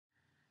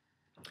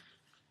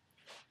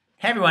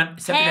Hey everyone,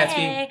 Seth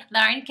Hey,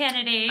 Lauren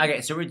Kennedy. Okay,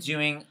 so we're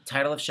doing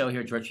title of show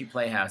here at George Street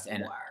Playhouse,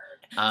 and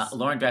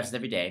Lauren drives us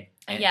every day.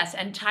 Yes,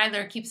 and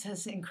Tyler keeps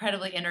us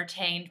incredibly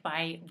entertained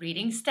by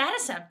reading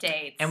status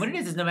updates. And what it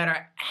is no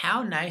matter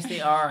how nice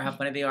they are, how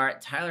funny they are,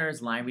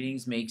 Tyler's line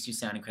readings makes you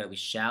sound incredibly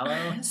shallow,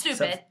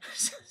 stupid,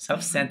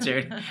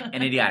 self-centered,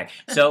 and idiotic.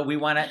 So we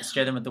want to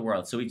share them with the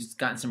world. So we've just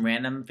gotten some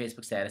random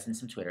Facebook status and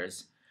some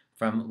Twitters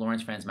from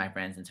Lauren's friends, my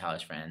friends, and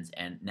Tyler's friends.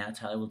 And now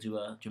Tyler will do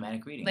a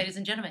dramatic reading. Ladies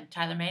and gentlemen,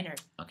 Tyler Maynard.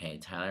 Okay,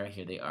 Tyler,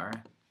 here they are.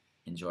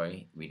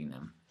 Enjoy reading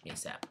them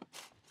ASAP.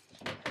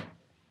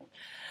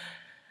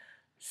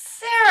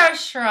 Sarah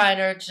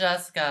Schreiner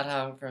just got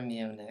home from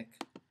Munich.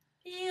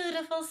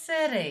 Beautiful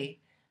city.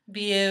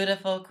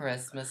 Beautiful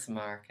Christmas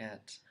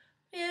market.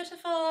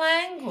 Beautiful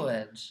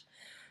language.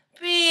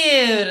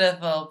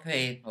 Beautiful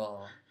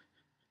people.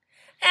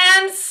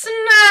 And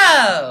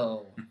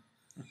snow!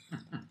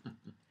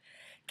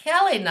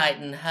 Kelly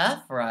Knighton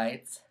Huff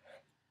writes,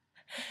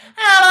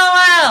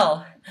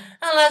 LOL!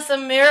 Unless a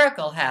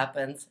miracle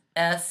happens,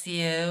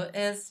 SU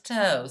is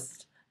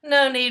toast.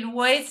 No need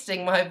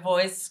wasting my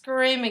voice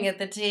screaming at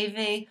the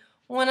TV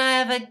when I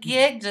have a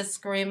gig to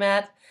scream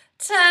at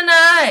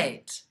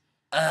tonight.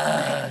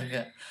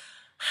 Ugh.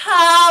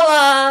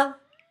 Holla!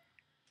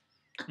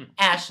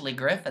 Ashley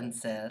Griffin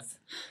says,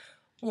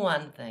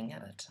 one thing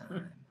at a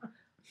time.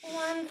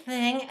 One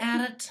thing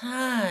at a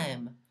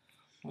time.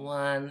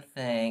 One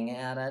thing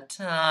at a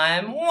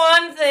time.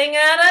 One thing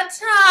at a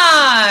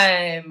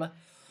time.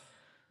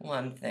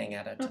 One thing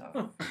at a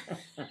time.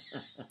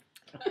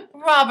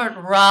 Robert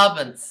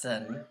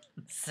Robinson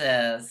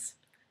says,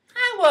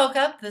 I woke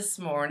up this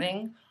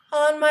morning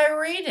on my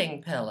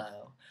reading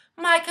pillow,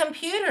 my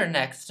computer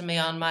next to me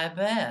on my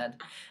bed,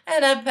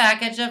 and a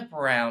package of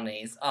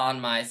brownies on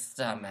my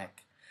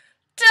stomach.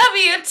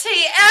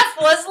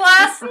 WTF was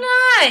last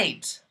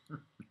night?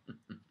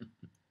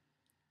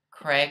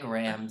 Craig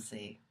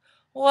Ramsey.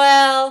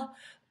 Well,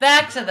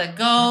 back to the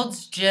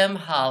Gold's Gym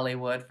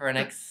Hollywood for an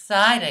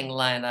exciting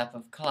lineup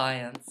of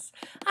clients.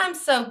 I'm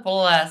so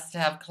blessed to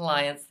have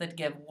clients that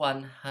give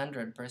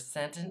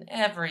 100% in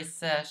every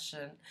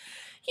session.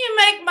 You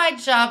make my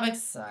job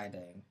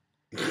exciting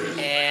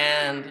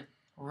and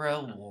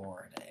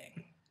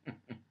rewarding.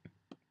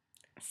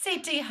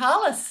 C.T.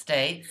 Hollis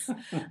states,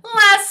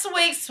 last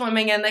week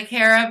swimming in the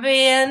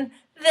Caribbean,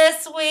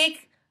 this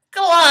week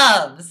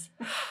gloves.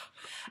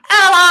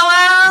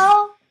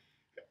 LOL.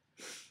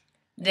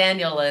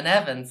 Daniel Lynn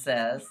Evans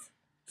says,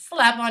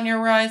 slap on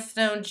your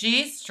rhinestone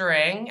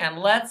G-string and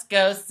let's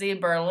go see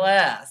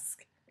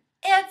burlesque.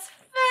 It's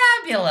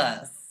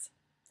fabulous.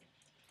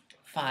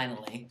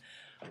 Finally,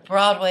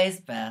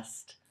 Broadway's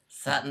best,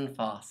 Sutton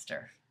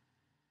Foster.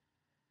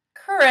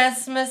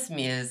 Christmas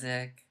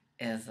music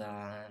is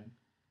on.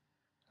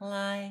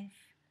 Life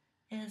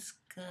is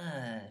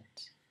good.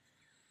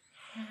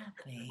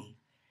 Happy,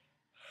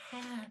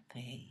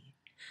 happy.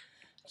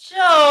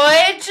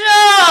 Joy,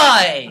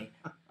 joy!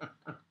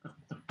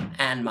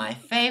 And my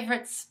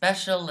favorite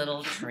special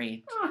little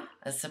treat,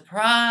 a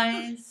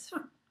surprise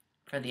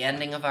for the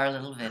ending of our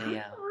little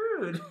video.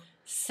 Rude.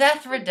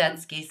 Seth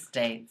Rudetsky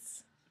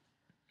states,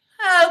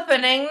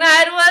 opening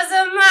night was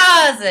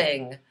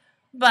amazing,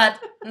 but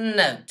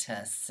note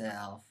to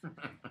self,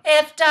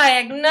 if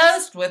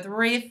diagnosed with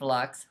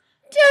reflux,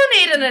 don't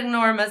eat an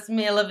enormous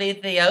meal of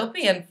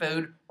Ethiopian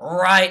food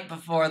right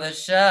before the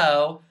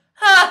show.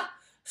 Ha!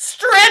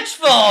 Stretch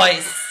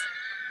voice!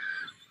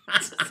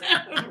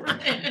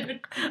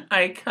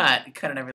 I cut and everything.